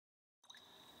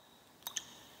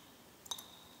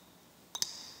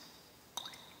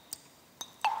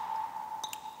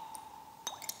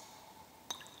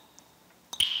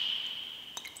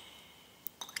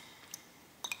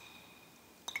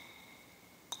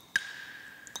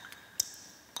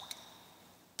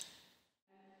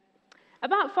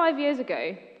About 5 years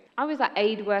ago, I was that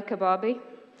aid worker Barbie.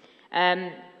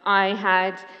 I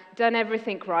had done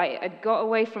everything right. I'd got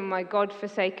away from my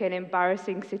God-forsaken,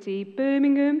 embarrassing city,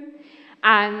 Birmingham,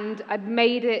 and I'd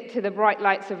made it to the bright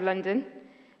lights of London,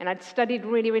 and I'd studied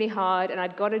really, really hard, and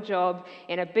I'd got a job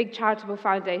in a big charitable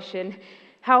foundation,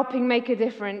 helping make a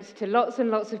difference to lots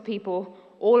and lots of people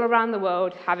all around the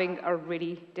world having a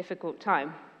really difficult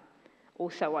time.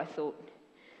 Also, I thought.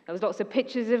 There was lots of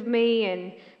pictures of me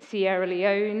in Sierra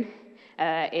Leone,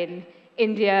 in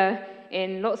India,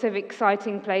 in lots of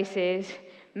exciting places,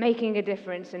 making a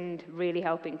difference and really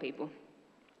helping people.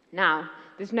 Now,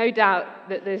 there's no doubt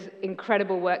that there's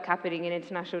incredible work happening in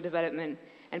international development,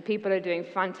 and people are doing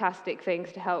fantastic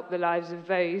things to help the lives of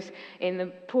those in the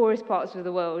poorest parts of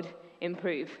the world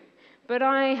improve. But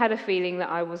I had a feeling that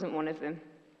I wasn't one of them.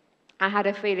 I had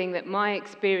a feeling that my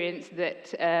experience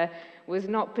that was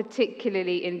not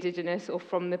particularly indigenous or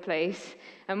from the place,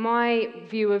 and my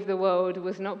view of the world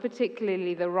was not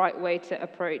particularly the right way to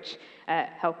approach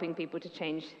helping people to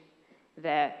change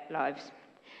their lives.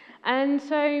 And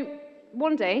so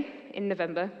one day in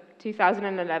November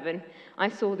 2011, I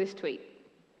saw this tweet.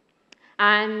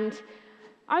 And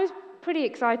I was pretty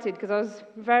excited because I was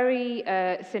very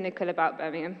cynical about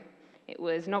Birmingham. It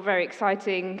was not very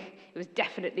exciting. It was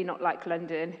definitely not like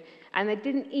London. And they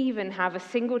didn't even have a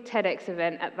single TEDx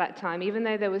event at that time, even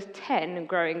though there was 10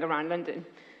 growing around London.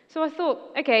 So I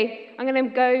thought, okay, I'm going to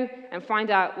go and find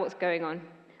out what's going on.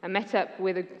 I met up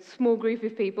with a small group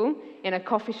of people in a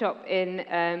coffee shop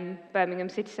in Birmingham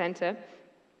city centre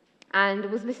and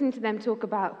was listening to them talk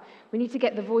about, we need to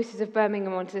get the voices of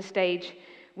Birmingham onto the stage.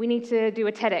 We need to do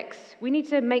a TEDx. We need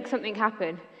to make something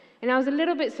happen. And I was a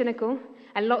little bit cynical,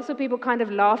 and lots of people kind of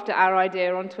laughed at our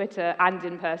idea on Twitter and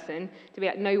in person to be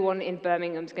like, no one in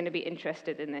Birmingham's going to be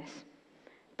interested in this.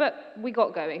 But we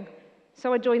got going.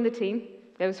 So I joined the team.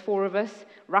 There was 4 of us,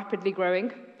 rapidly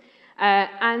growing.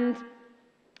 And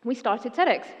we started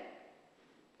TEDx.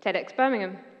 TEDx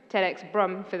Birmingham. TEDx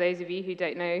Brum, for those of you who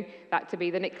don't know that to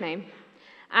be the nickname.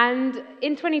 And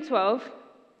in 2012,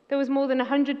 there was more than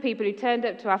 100 people who turned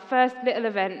up to our first little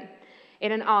event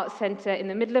in an arts centre in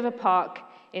the middle of a park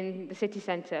in the city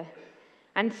centre.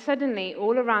 And suddenly,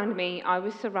 all around me, I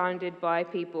was surrounded by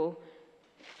people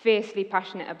fiercely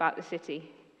passionate about the city,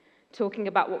 talking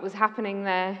about what was happening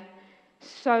there,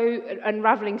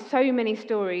 unravelling so many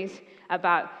stories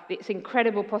about its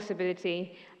incredible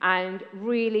possibility and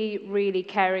really, really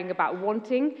caring about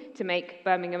wanting to make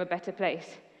Birmingham a better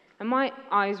place. And my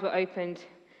eyes were opened.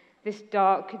 This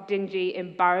dark, dingy,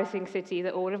 embarrassing city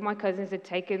that all of my cousins had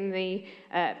taken the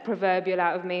proverbial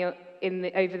out of me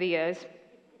over the years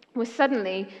was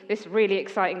suddenly this really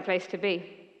exciting place to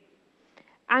be.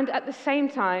 And at the same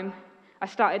time, I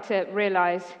started to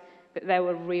realise that there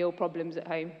were real problems at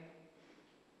home.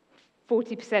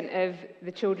 40% of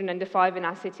the children under 5 in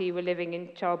our city were living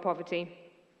in child poverty.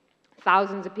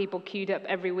 Thousands of people queued up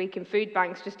every week in food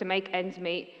banks just to make ends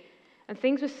meet. And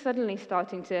things were suddenly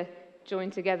starting to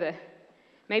join together.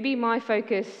 Maybe my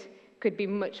focus could be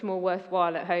much more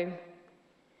worthwhile at home.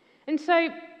 And so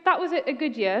that was a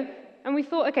good year, and we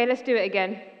thought, okay, let's do it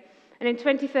again. And in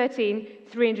 2013,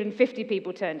 350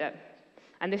 people turned up.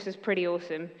 And this was pretty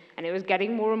awesome. And it was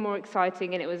getting more and more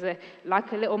exciting, and it was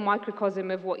like a little microcosm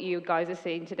of what you guys are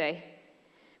seeing today.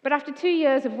 But after 2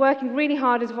 years of working really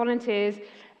hard as volunteers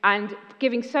and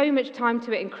giving so much time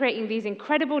to it and creating these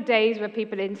incredible days where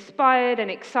people are inspired and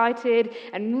excited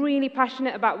and really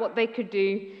passionate about what they could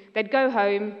do, they'd go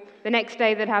home. The next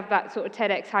day, they'd have that sort of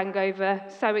TEDx hangover,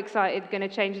 so excited, going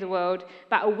to change the world.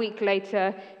 About a week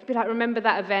later, it'd be like, remember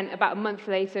that event? About a month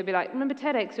later, it'd be like, remember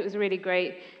TEDx? It was really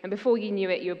great. And before you knew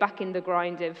it, you were back in the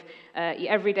grind of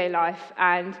your everyday life.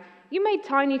 And you made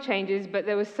tiny changes, but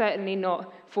there was certainly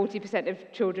not 40%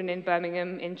 of children in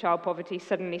Birmingham in child poverty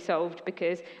suddenly solved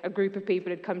because a group of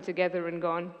people had come together and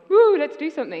gone, woo, let's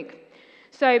do something.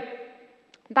 So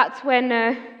that's when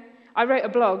I wrote a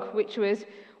blog, which was,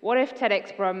 what if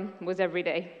TEDx Brum was every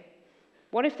day?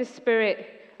 What if the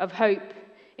spirit of hope,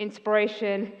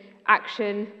 inspiration,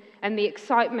 action, and the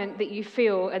excitement that you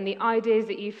feel and the ideas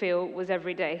that you feel was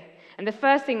every day? And the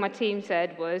first thing my team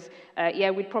said was, yeah,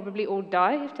 we'd probably all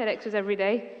die if TEDx was every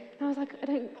day. And I was like,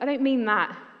 I don't mean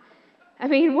that. I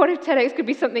mean, what if TEDx could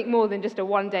be something more than just a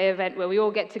one-day event where we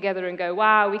all get together and go,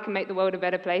 wow, we can make the world a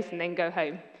better place, and then go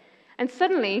home? And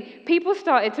suddenly, people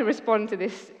started to respond to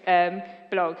this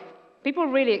blog. People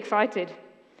were really excited.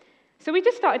 So we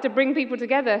just started to bring people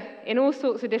together in all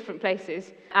sorts of different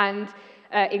places. And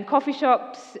in coffee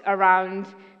shops, around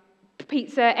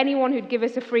pizza, anyone who'd give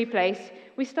us a free place,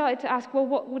 we started to ask, well,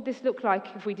 what would this look like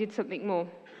if we did something more?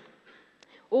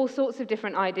 All sorts of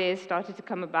different ideas started to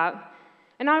come about.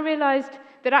 And I realized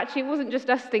that actually it wasn't just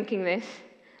us thinking this.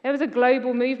 There was a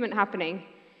global movement happening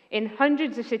in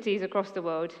hundreds of cities across the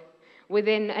world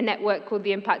within a network called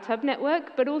the ImpactHub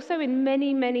network, but also in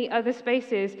many, many other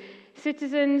spaces.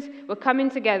 Citizens were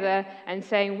coming together and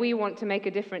saying, we want to make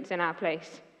a difference in our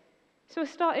place. So I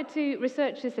started to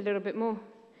research this a little bit more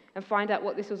and find out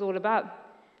what this was all about.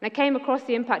 And I came across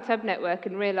the ImpactHub network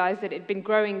and realized that it had been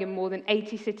growing in more than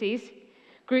 80 cities.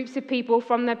 Groups of people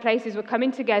from their places were coming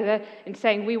together and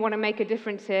saying, we want to make a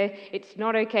difference here. It's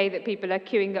not okay that people are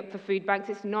queuing up for food banks.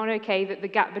 It's not okay that the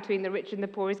gap between the rich and the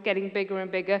poor is getting bigger and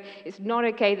bigger. It's not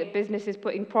okay that business is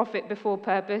putting profit before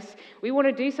purpose. We want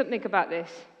to do something about this.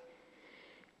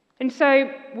 And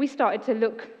so we started to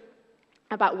look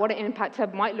about what an Impact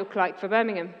Hub might look like for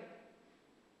Birmingham.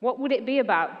 What would it be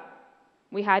about?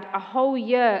 We had a whole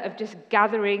year of just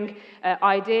gathering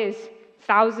ideas,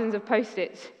 thousands of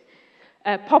Post-its,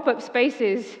 pop-up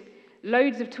spaces,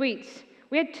 loads of tweets.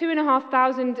 We had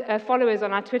 2,500 followers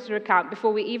on our Twitter account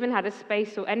before we even had a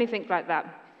space or anything like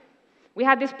that. We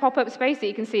had this pop-up space that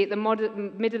you can see at the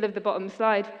middle of the bottom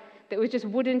slide that was just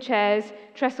wooden chairs,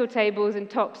 trestle tables, and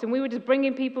tops, and we were just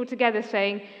bringing people together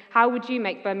saying, how would you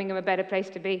make Birmingham a better place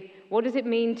to be? What does it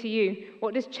mean to you?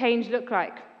 What does change look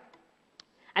like?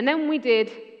 And then we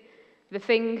did the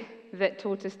thing that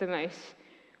taught us the most.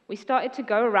 We started to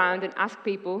go around and ask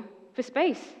people for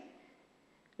space.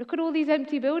 Look at all these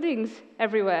empty buildings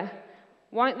everywhere.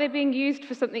 Why aren't they being used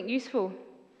for something useful?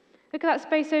 Look at that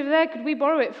space over there. Could we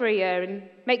borrow it for a year and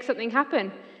make something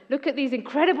happen? Look at these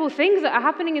incredible things that are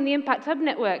happening in the Impact Hub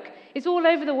network. It's all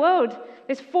over the world.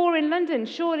 There's 4 in London.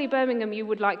 Surely, Birmingham, you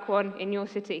would like one in your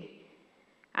city.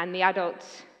 And the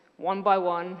adults, one by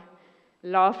one,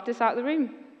 laughed us out of the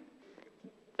room.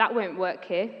 That won't work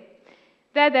here.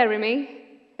 There, Immy.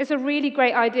 It's a really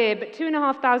great idea, but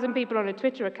 2,500 people on a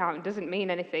Twitter account doesn't mean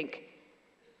anything.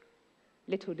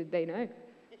 Little did they know.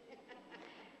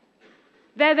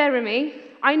 There, Immy.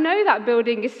 I know that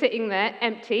building is sitting there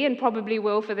empty and probably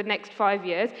will for the next 5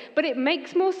 years, but it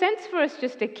makes more sense for us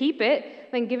just to keep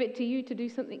it than give it to you to do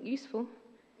something useful.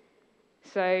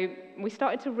 So we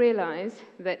started to realize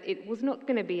that it was not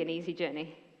going to be an easy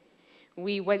journey.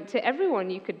 We went to everyone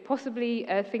you could possibly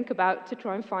think about to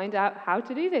try and find out how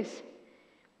to do this.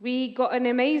 We got an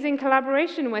amazing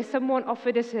collaboration where someone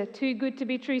offered us a too good to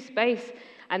be true space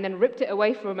and then ripped it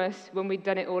away from us when we'd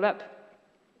done it all up.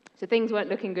 So things weren't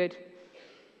looking good.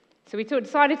 So we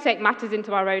decided to take matters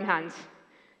into our own hands.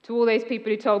 To all those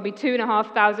people who told me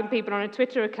 2,500 people on a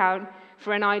Twitter account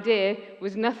for an idea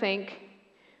was nothing,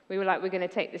 we were like, we're going to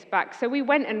take this back. So we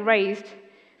went and raised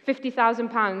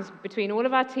 £50,000 between all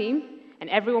of our team and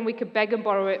everyone we could beg and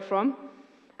borrow it from,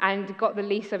 and got the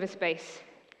lease of a space.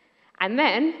 And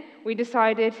then we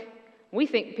decided, we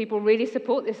think people really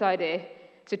support this idea.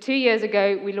 So 2 years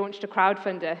ago, we launched a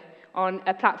crowdfunder on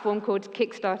a platform called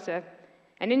Kickstarter.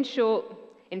 And in short,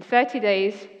 in 30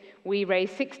 days, we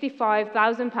raised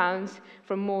 £65,000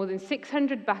 from more than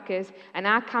 600 backers, and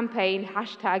our campaign,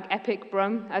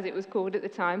 #EpicBrum, as it was called at the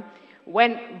time,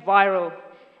 went viral.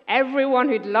 Everyone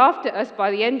who'd laughed at us by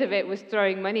the end of it was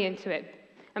throwing money into it.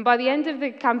 And by the end of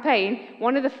the campaign,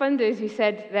 one of the funders who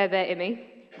said, there, Immy,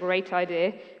 great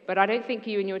idea, but I don't think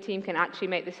you and your team can actually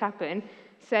make this happen,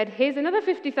 said, here's another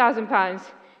 £50,000,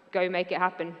 go make it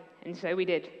happen. And so we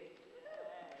did.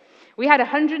 We had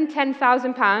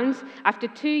 £110,000 after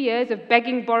 2 years of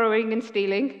begging, borrowing, and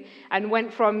stealing, and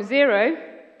went from zero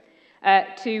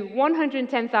to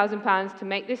 £110,000 to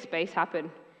make this space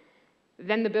happen.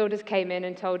 Then the builders came in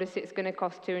and told us it's going to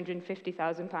cost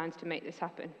 £250,000 to make this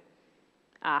happen.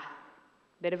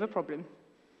 Bit of a problem.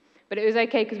 But it was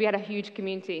okay because we had a huge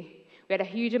community. We had a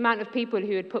huge amount of people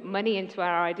who had put money into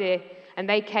our idea, and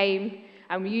they came,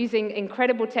 and using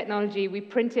incredible technology, we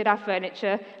printed our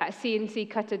furniture at a CNC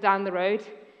cutter down the road,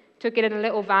 took it in a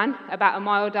little van about a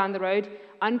mile down the road,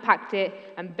 unpacked it,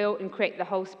 and built and created the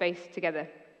whole space together.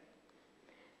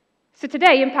 So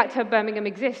today, Impact Hub Birmingham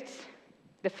exists,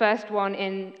 the first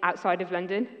one outside of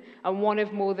London, and one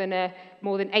of more than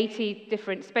 80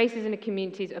 different spaces and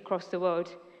communities across the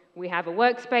world. We have a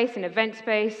workspace, an event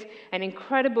space, an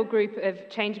incredible group of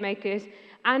change makers,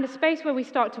 and a space where we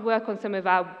start to work on some of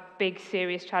our big,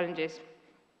 serious challenges.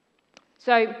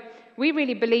 So we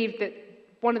really believed that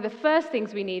one of the first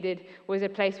things we needed was a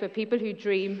place where people who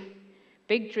dream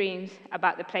big dreams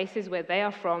about the places where they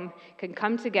are from can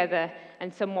come together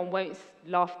and someone won't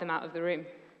laugh them out of the room.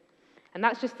 And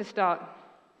that's just the start.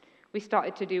 We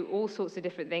started to do all sorts of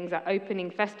different things. Our opening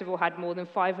festival had more than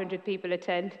 500 people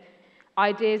attend.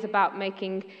 Ideas about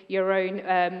making your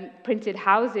own printed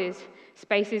houses,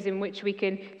 spaces in which we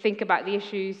can think about the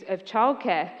issues of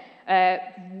childcare,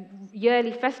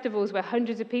 yearly festivals where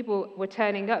hundreds of people were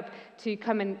turning up to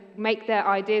come and make their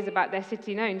ideas about their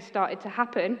city known started to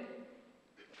happen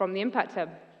from the Impact Hub.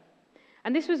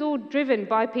 And this was all driven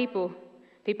by people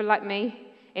like me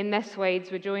in their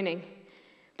swades were joining.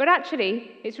 But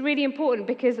actually, it's really important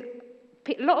because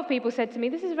a lot of people said to me,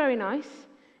 this is very nice.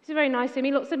 This is very nice to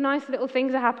me. Lots of nice little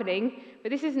things are happening,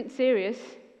 but this isn't serious.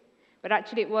 But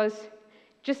actually it was.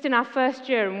 Just in our first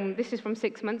year, and this is from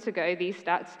 6 months ago, these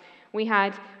stats, we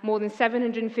had more than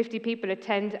 750 people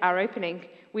attend our opening.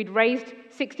 We'd raised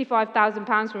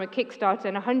 £65,000 from a Kickstarter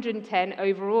and 110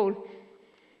 overall.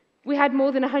 We had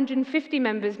more than 150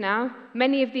 members now,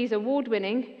 many of these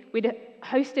award-winning. We'd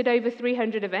hosted over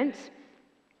 300 events.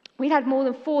 We had more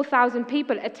than 4,000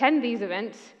 people attend these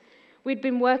events. We'd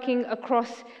been working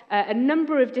across a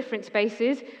number of different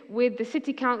spaces with the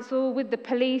City Council, with the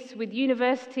police, with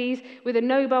universities, with a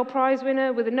Nobel Prize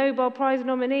winner, with a Nobel Prize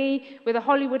nominee, with a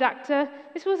Hollywood actor.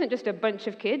 This wasn't just a bunch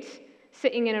of kids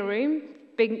sitting in a room,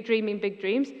 dreaming big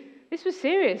dreams. This was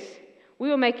serious. We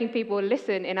were making people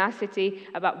listen in our city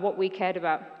about what we cared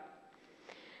about.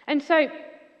 And so,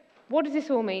 what does this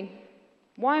all mean?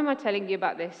 Why am I telling you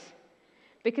about this?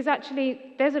 Because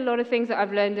actually, there's a lot of things that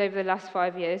I've learned over the last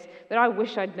 5 years that I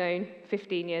wish I'd known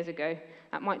 15 years ago.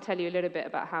 That might tell you a little bit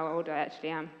about how old I actually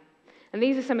am. And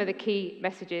these are some of the key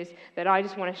messages that I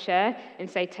just want to share and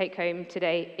say take home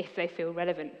today if they feel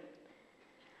relevant.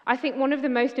 I think one of the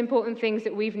most important things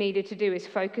that we've needed to do is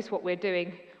focus what we're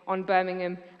doing on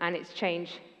Birmingham and its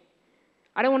change.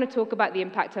 I don't want to talk about the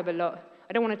Impact Hub a lot.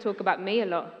 I don't want to talk about me a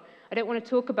lot. I don't want to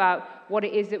talk about what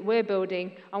it is that we're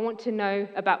building. I want to know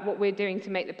about what we're doing to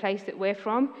make the place that we're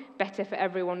from better for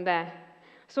everyone there.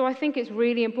 So I think it's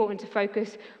really important to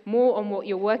focus more on what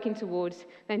you're working towards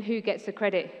than who gets the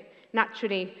credit.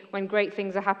 Naturally, when great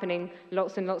things are happening,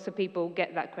 lots and lots of people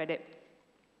get that credit.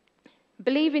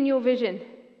 Believe in your vision.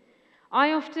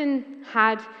 I often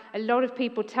had a lot of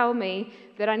people tell me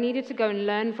that I needed to go and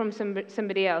learn from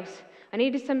somebody else. I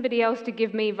needed somebody else to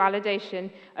give me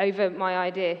validation over my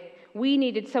idea. We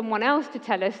needed someone else to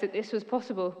tell us that this was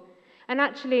possible. And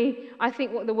actually, I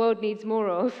think what the world needs more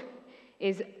of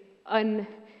is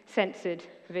uncensored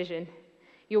vision.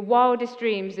 Your wildest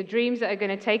dreams, the dreams that are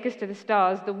going to take us to the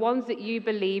stars, the ones that you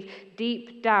believe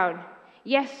deep down.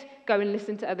 Yes, go and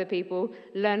listen to other people,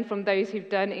 learn from those who've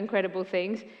done incredible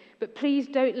things, but please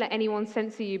don't let anyone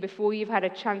censor you before you've had a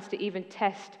chance to even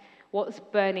test what's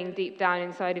burning deep down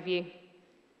inside of you.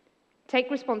 Take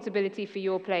responsibility for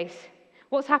your place.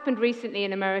 What's happened recently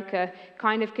in America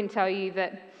kind of can tell you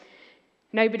that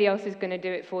nobody else is going to do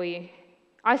it for you.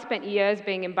 I spent years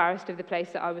being embarrassed of the place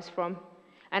that I was from.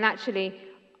 And actually,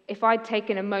 if I'd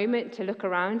taken a moment to look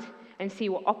around and see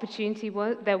what opportunity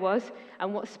there was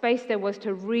and what space there was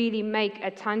to really make a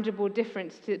tangible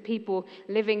difference to people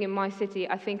living in my city,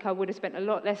 I think I would have spent a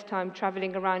lot less time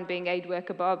traveling around being aid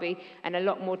worker Barbie and a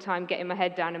lot more time getting my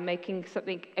head down and making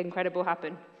something incredible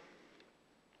happen.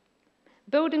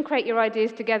 Build and create your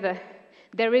ideas together.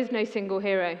 There is no single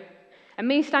hero. And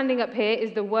me standing up here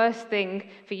is the worst thing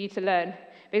for you to learn,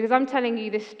 because I'm telling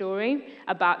you this story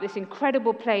about this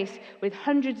incredible place with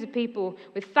hundreds of people,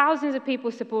 with thousands of people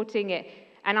supporting it,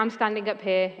 and I'm standing up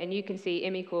here, and you can see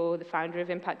Immy, the founder of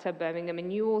ImpactHub Birmingham,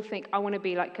 and you all think, I want to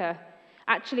be like her.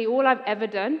 Actually, all I've ever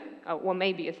done, well,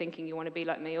 maybe you're thinking you want to be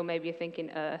like me, or maybe you're thinking,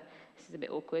 this is a bit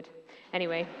awkward.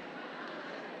 Anyway.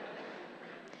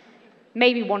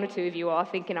 Maybe one or two of you are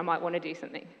thinking I might want to do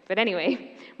something. But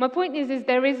anyway, my point is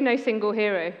there is no single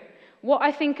hero. What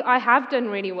I think I have done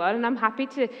really well, and I'm happy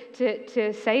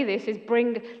to say this, is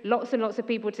bring lots and lots of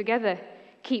people together,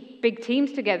 keep big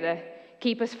teams together,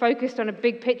 keep us focused on a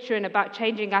big picture and about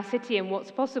changing our city and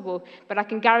what's possible. But I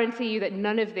can guarantee you that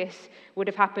none of this would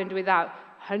have happened without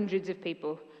hundreds of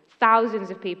people, thousands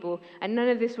of people, and none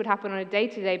of this would happen on a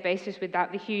day-to-day basis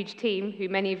without the huge team, who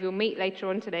many of you will meet later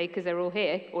on today because they're all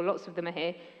here, or lots of them are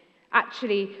here,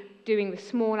 actually doing the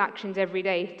small actions every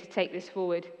day to take this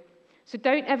forward. So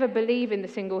don't ever believe in the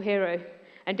single hero,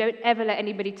 and don't ever let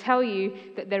anybody tell you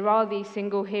that there are these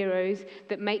single heroes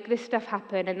that make this stuff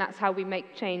happen, and that's how we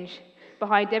make change.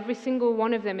 Behind every single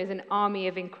one of them is an army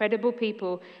of incredible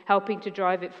people helping to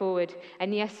drive it forward.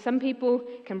 And yes, some people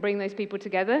can bring those people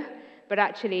together, but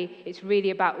actually, it's really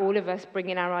about all of us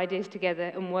bringing our ideas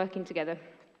together and working together.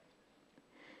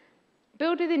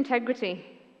 Build with integrity.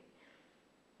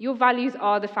 Your values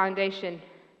are the foundation.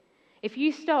 If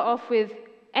you start off with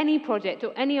any project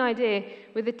or any idea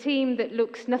with a team that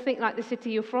looks nothing like the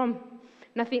city you're from,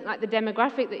 nothing like the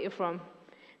demographic that you're from,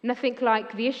 nothing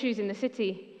like the issues in the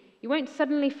city, you won't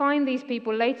suddenly find these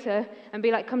people later and be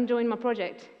like, come join my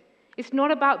project. It's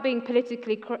not about being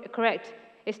politically correct.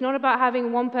 It's not about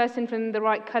having one person from the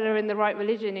right colour and the right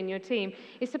religion in your team.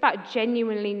 It's about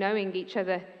genuinely knowing each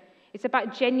other. It's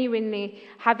about genuinely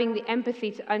having the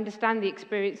empathy to understand the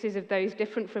experiences of those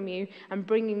different from you and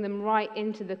bringing them right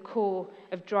into the core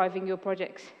of driving your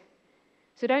projects.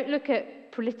 So don't look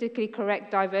at politically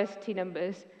correct diversity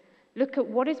numbers. Look at,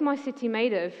 what is my city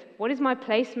made of? What is my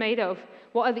place made of?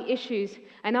 What are the issues?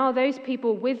 And are those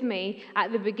people with me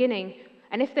at the beginning?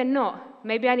 And if they're not,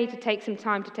 maybe I need to take some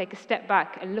time to take a step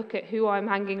back and look at who I'm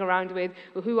hanging around with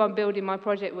or who I'm building my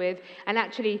project with, and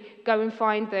actually go and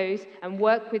find those and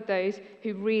work with those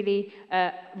who really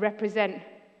represent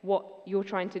what you're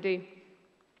trying to do.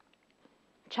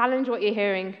 Challenge what you're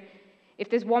hearing. If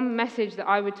there's one message that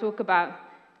I would talk about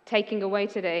taking away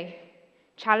today,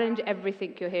 challenge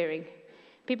everything you're hearing.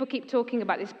 People keep talking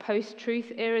about this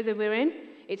post-truth era that we're in.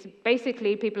 It's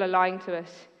basically people are lying to us.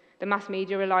 The mass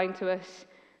media are lying to us.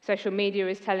 Social media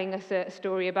is telling us a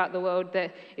story about the world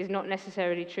that is not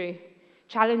necessarily true.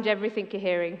 Challenge everything you're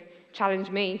hearing. Challenge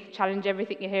me. Challenge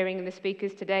everything you're hearing in the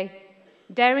speakers today.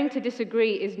 Daring to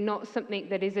disagree is not something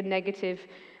that is a negative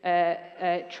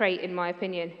trait, in my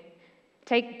opinion.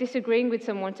 Disagreeing with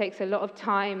someone takes a lot of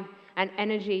time and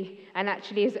energy, and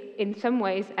actually is, in some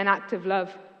ways, an act of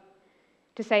love.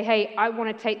 To say, hey, I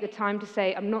want to take the time to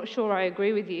say, I'm not sure I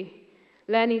agree with you.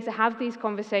 Learning to have these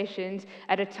conversations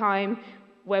at a time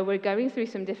where we're going through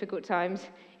some difficult times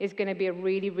is going to be a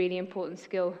really, really important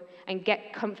skill. And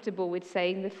get comfortable with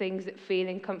saying the things that feel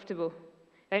uncomfortable.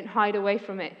 Don't hide away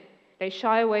from it. Don't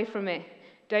shy away from it.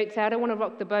 Don't say, I don't want to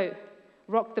rock the boat.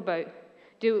 Rock the boat.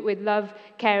 Do it with love,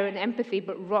 care, and empathy,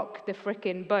 but rock the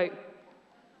frickin' boat.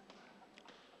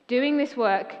 Doing this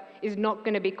work is not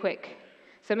going to be quick.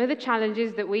 Some of the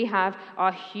challenges that we have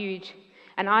are huge.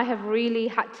 And I have really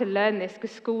had to learn this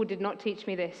because school did not teach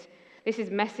me this. This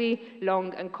is messy,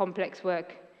 long, and complex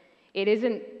work.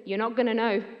 You're not going to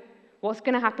know what's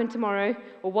going to happen tomorrow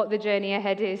or what the journey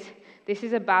ahead is. This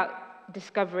is about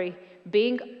discovery,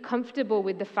 being comfortable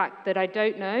with the fact that I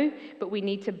don't know, but we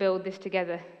need to build this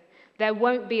together. There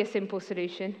won't be a simple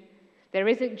solution. There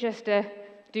isn't just a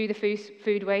do the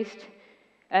food waste,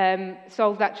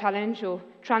 solve that challenge, or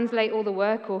translate all the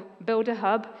work, or build a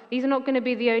hub. These are not going to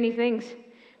be the only things.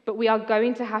 But we are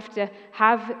going to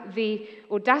have the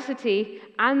audacity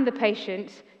and the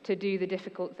patience to do the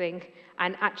difficult thing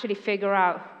and actually figure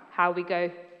out how we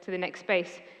go to the next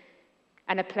space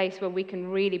and a place where we can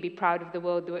really be proud of the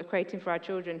world that we're creating for our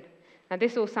children. Now,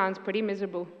 this all sounds pretty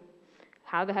miserable.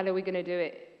 How the hell are we going to do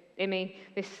it? Immy,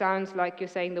 this sounds like you're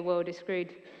saying the world is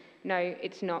screwed. No,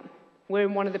 it's not. We're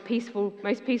in one of the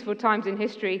most peaceful times in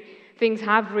history. Things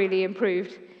have really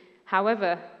improved.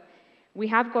 However, we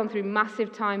have gone through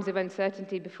massive times of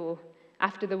uncertainty before.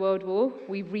 After the World War,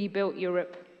 we rebuilt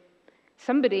Europe.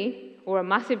 Somebody, or a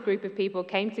massive group of people,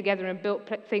 came together and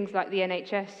built things like the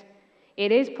NHS.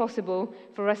 It is possible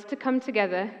for us to come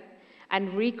together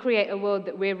and recreate a world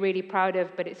that we're really proud of,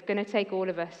 but it's going to take all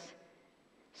of us.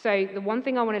 So the one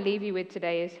thing I want to leave you with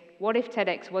today is, what if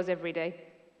TEDx was every day?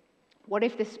 What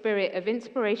if the spirit of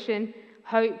inspiration,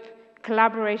 hope,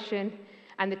 collaboration,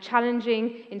 and the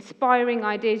challenging, inspiring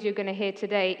ideas you're going to hear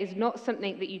today is not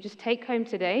something that you just take home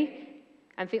today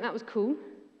and think that was cool,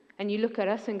 and you look at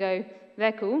us and go,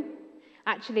 they're cool.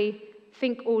 Actually,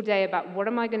 think all day about, what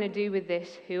am I going to do with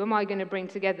this? Who am I going to bring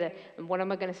together? And what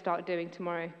am I going to start doing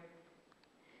tomorrow?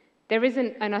 There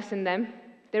isn't an us and them.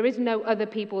 There is no other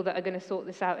people that are going to sort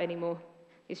this out anymore.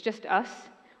 It's just us,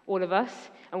 all of us,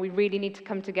 and we really need to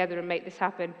come together and make this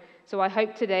happen. So I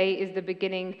hope today is the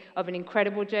beginning of an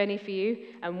incredible journey for you,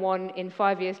 and one in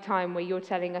 5 years' time where you're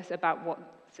telling us about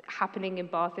what's happening in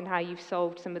Bath and how you've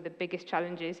solved some of the biggest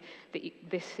challenges that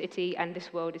this city and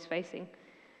this world is facing.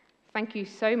 Thank you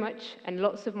so much, and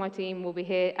lots of my team will be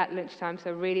here at lunchtime, so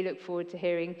I really look forward to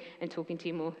hearing and talking to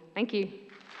you more. Thank you.